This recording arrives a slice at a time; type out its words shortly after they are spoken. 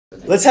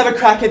let's have a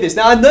crack at this.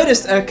 Now, I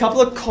noticed a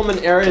couple of common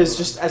errors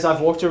just as I've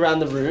walked around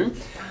the room.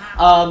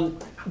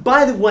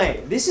 By the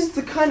way, this is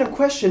the kind of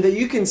question that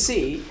you can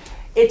see.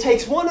 It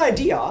takes one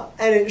idea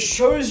and it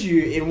shows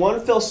you in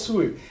one fell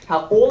swoop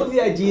how all of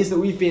the ideas that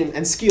we've been,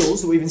 and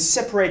skills that we've been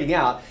separating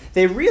out,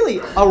 they really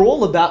are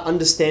all about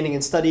understanding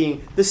and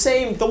studying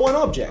the one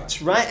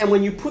object, right? And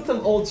when you put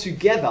them all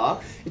together,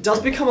 it does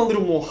become a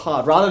little more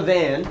hard rather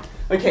than,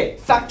 okay,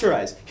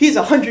 factorize. Here's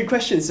 100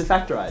 questions to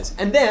factorize.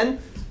 And then,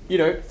 you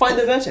know, find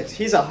the vertex.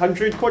 Here's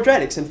 100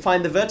 quadratics and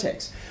find the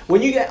vertex.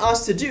 When you get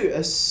asked to do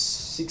a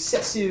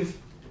successive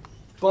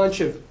bunch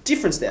of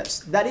different steps,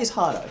 that is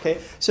harder, okay?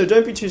 So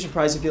don't be too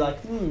surprised if you're like,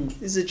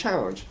 this is a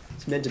challenge.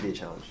 It's meant to be a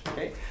challenge,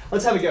 okay?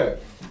 Let's have a go.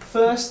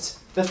 First,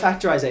 the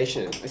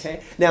factorization,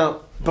 okay?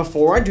 Now,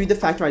 before I do the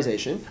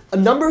factorization, a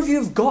number of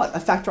you have got a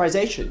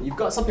factorization. You've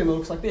got something that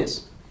looks like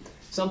this.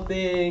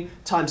 Something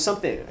times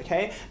something,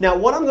 okay? Now,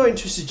 what I'm going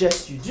to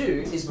suggest you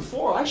do is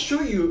before I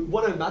show you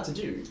what I'm about to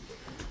do,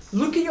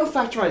 look at your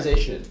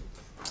factorization.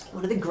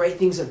 One of the great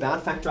things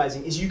about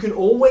factorizing is you can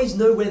always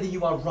know whether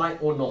you are right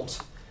or not.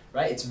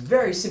 Right? It's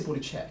very simple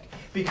to check,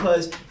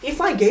 because if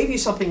I gave you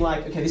something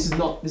like, okay, this is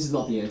not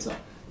the answer,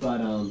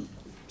 but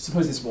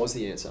suppose this was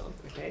the answer,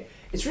 okay?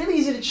 It's really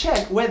easy to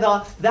check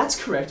whether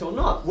that's correct or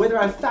not, whether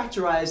I've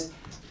factorized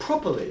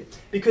properly,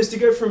 because to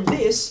go from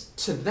this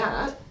to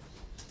that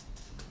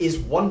is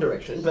one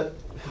direction, but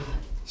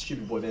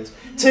stupid boy bands.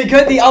 To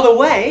go the other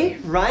way,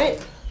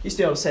 right? Used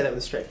to be able to say that with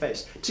a straight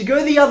face. To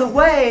go the other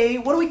way,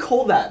 what do we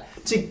call that?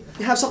 To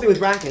have something with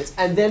brackets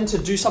and then to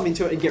do something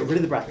to it and get rid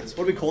of the brackets.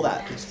 What do we call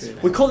that?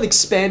 We call it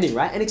expanding,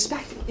 right? And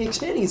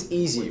expanding is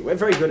easy. We're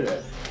very good at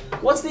it.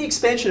 What's the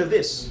expansion of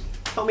this?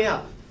 Help me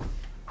out.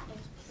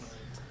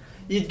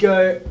 You'd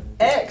go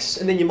x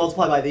and then you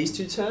multiply by these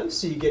two terms.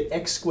 So you get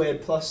x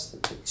squared plus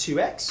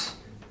 2x,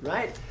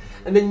 right?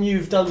 And then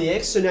you've done the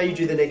x, so now you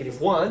do the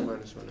 -1.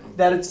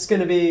 That it's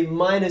going to be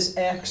minus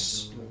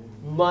x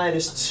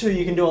minus 2.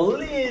 You can do a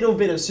little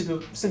bit of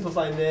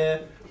simplifying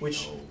there,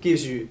 which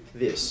gives you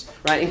this,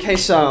 right? In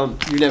case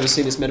you've never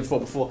seen this metaphor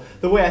before,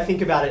 the way I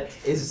think about it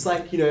is it's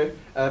like, you know,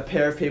 a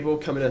pair of people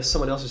coming to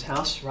someone else's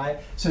house, right?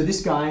 So this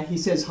guy, he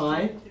says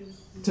hi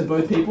to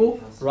both people,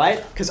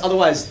 right? Because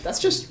otherwise, that's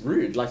just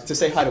rude, like to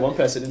say hi to one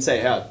person and say,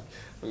 hey, I'm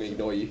going to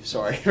ignore you,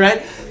 sorry,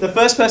 right? The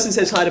first person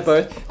says hi to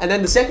both, and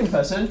then the second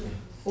person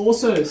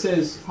also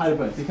says hi to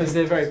both because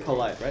they're very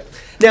polite, right?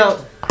 Now,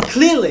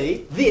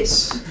 clearly,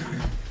 this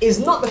is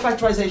not the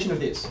factorization of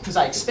this, because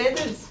I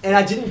expanded and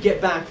I didn't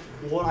get back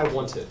what I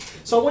wanted.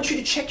 So I want you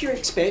to check your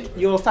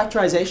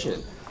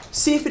factorization.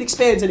 See if it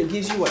expands and it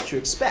gives you what you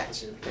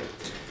expect. Okay.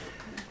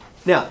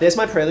 Now, there's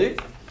my prelude.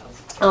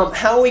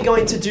 How are we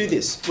going to do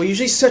this? We're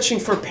usually searching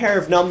for a pair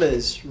of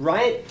numbers,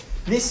 right?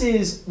 This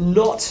is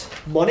not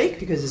monic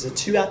because there's a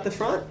 2 out the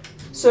front.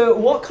 So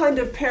what kind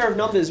of pair of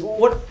numbers,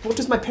 what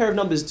does my pair of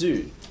numbers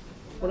do?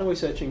 What are we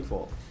searching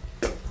for?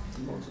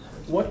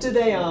 What do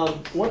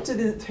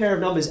the pair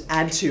of numbers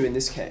add to in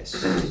this case?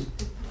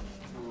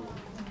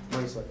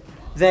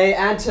 They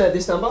add to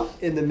this number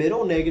in the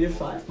middle,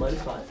 -5,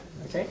 -5.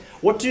 Okay.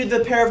 What do the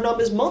pair of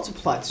numbers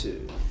multiply to?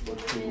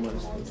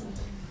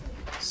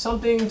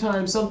 Something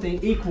times something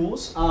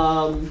equals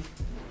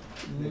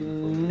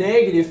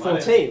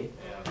 -14.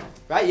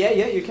 Right?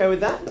 Yeah. You okay with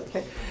that?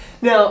 Okay.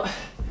 Now,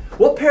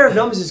 what pair of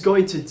numbers is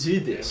going to do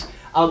this?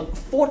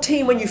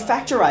 14, when you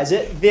factorize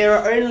it, there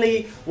are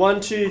only 1,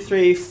 2,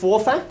 3, 4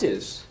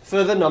 factors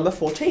for the number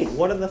 14.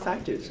 What are the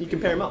factors? You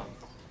compare them up.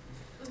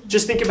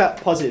 Just think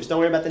about positives. Don't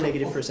worry about the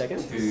negative for a second.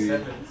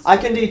 I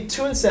can do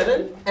 2 and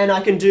 7, and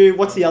I can do,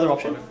 what's the other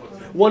option?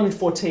 1 and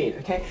 14,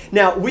 okay?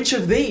 Now, which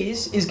of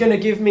these is going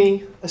to give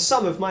me a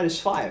sum of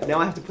 -5? Now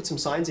I have to put some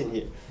signs in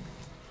here.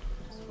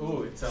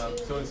 Oh, it's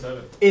 2 and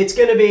 7. It's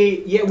going to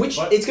be,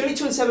 it's going to be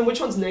 2 and 7. Which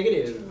one's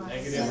negative?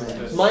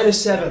 Negative.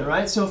 -7,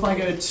 right? So if I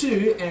go 2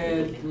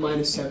 and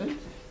 -7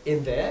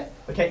 in there,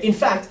 okay, in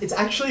fact, it's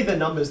actually the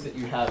numbers that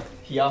you have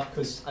here,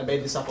 because I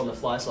made this up on the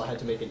fly, so I had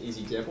to make an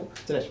easy example.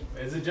 Dinesh.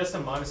 Is it just a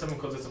 -7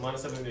 because it's a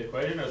 -7 in the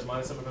equation, or is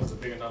 -7 because it's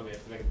a bigger number, you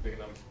have to make a bigger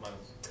number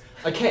minus?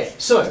 Okay,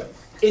 so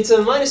it's a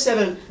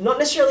 -7, not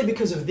necessarily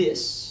because of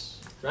this,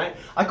 right?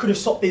 I could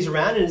have swapped these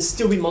around and it'd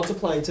still be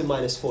multiplying to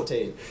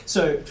 -14.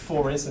 So,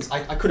 for instance,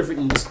 I could have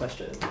written this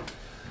question.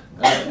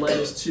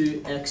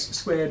 -2x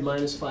squared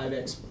minus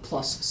 5x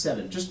plus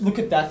 7. Just look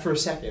at that for a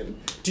second.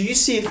 Do you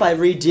see if I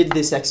redid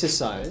this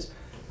exercise,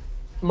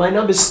 my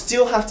numbers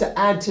still have to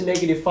add to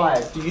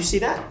 -5. Do you see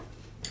that?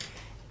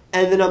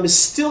 And the numbers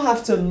still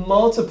have to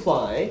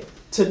multiply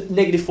to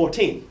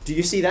 -14. Do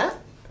you see that?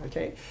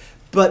 Okay.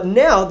 But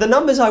now the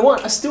numbers I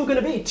want are still going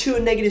to be 2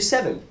 and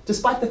 -7,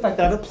 despite the fact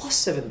that I have a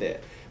 +7 there,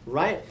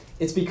 right?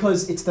 It's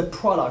because it's the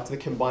product, the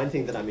combined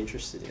thing that I'm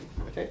interested in,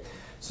 okay?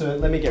 So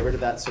let me get rid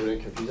of that so we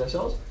don't confuse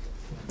ourselves.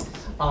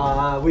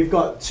 We've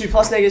got 2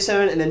 plus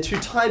 -7 and then 2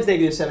 times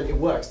 -7. It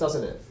works,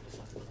 doesn't it?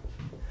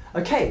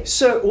 Okay,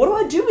 so what do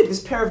I do with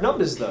this pair of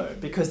numbers though?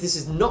 Because this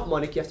is not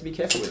monic, you have to be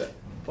careful with it.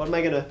 What am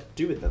I going to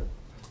do with them?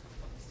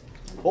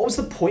 What was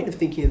the point of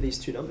thinking of these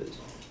two numbers?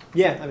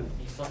 Yeah, I mean,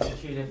 you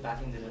substitute it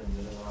back into the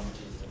middle,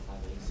 which is the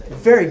 5x.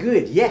 Very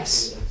good,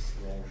 yes. 2x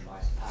squared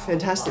by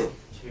Fantastic.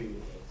 plus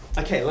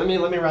 2x. Okay, let me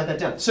write that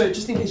down. So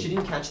just in case you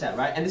didn't catch that,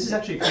 right? And this is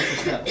actually a crucial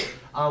step.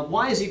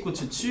 Y is equal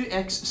to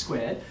 2x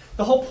squared.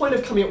 The whole point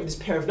of coming up with this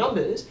pair of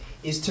numbers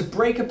is to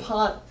break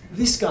apart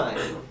this guy,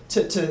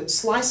 to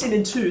slice it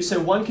in two, so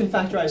one can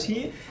factorize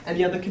here and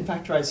the other can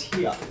factorize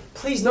here.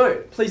 Please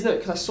note,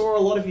 because I saw a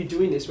lot of you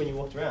doing this when you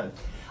walked around.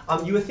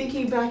 You were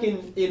thinking back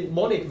in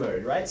monic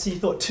mode, right? So you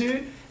thought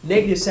 2,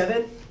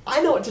 -7.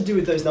 I know what to do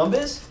with those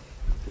numbers.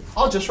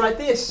 I'll just write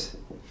this.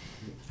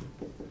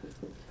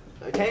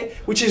 Okay,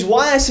 which is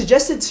why I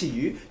suggested to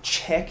you,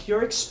 check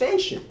your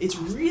expansion. It's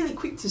really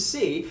quick to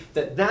see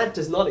that that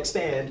does not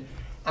expand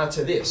out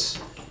to this,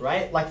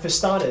 right? Like for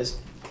starters,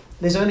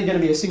 there's only going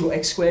to be a single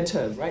x squared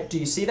term, right? Do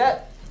you see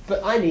that?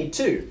 But I need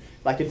 2.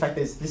 Like in fact,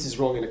 this is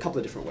wrong in a couple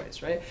of different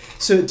ways, right?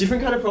 So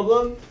different kind of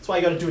problem, that's why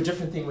you got to do a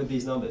different thing with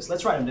these numbers.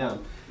 Let's write them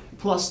down.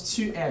 Plus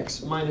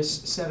 2x minus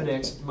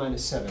 7x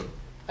minus 7.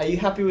 Are you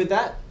happy with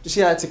that? Do you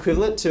see how that's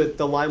equivalent to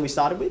the line we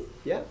started with?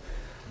 Yeah?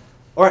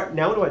 All right,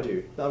 now what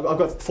do? I've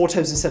got 4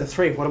 terms instead of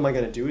 3. What am I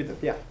going to do with them?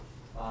 Yeah.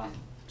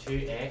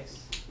 2x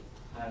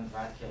and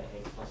bracket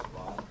x plus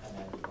 1 and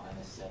then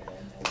minus 7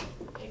 and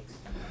x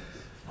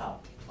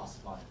plus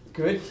 1.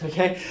 Good,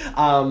 okay.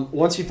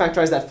 Once you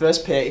factorize that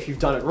first pair, if you've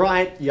done it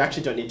right, you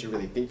actually don't need to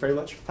really think very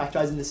much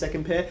factorizing the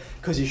second pair,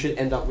 because you should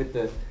end up with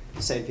the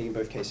same thing in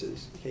both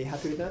cases. Okay, you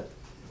happy with that?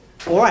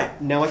 All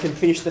right, now I can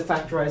finish the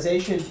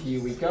factorization.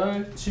 Here we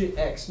go,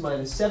 2x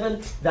minus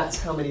 7. That's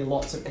how many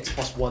lots of x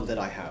plus 1 that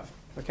I have,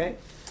 okay?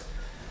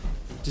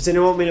 Does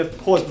anyone want me to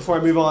pause before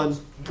I move on,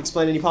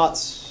 explain any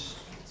parts?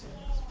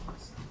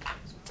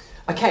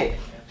 Okay,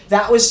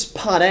 that was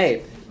part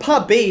A.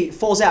 Part B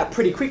falls out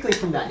pretty quickly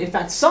from that. In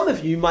fact, some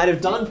of you might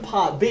have done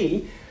part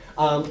B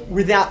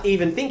without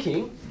even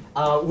thinking,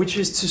 which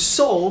is to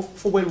solve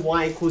for when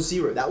y equals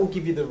 0. That will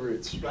give you the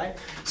roots, right?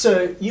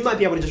 So you might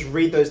be able to just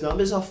read those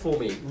numbers off for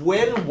me.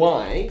 When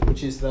y,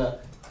 which is the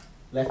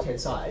left-hand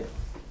side,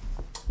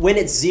 when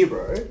it's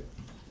 0,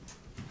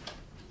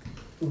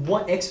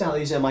 what x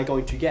values am I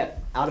going to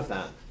get out of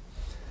that?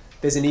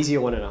 There's an easier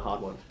one and a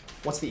hard one.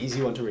 What's the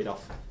easy one to read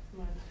off?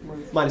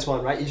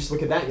 -1, right? You just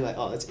look at that and you're like,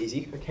 oh, that's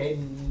easy. Okay,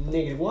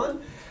 -1.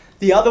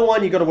 The other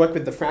one, you've got to work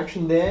with the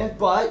fraction there,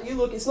 but you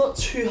look, it's not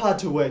too hard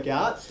to work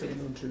out. 7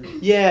 on 2.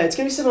 Yeah, it's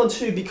going to be 7 on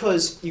 2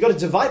 because you've got to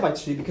divide by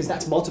 2 because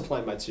that's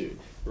multiplying by 2,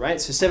 right?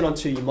 So 7 on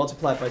 2, you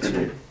multiply it by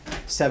 2.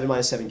 7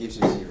 minus 7 gives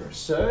you 0.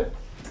 So,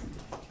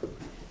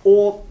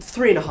 or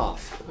 3.5,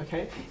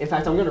 okay? In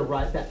fact, I'm going to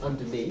write that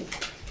underneath.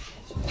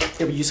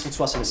 It'll be useful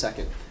to us in a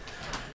second.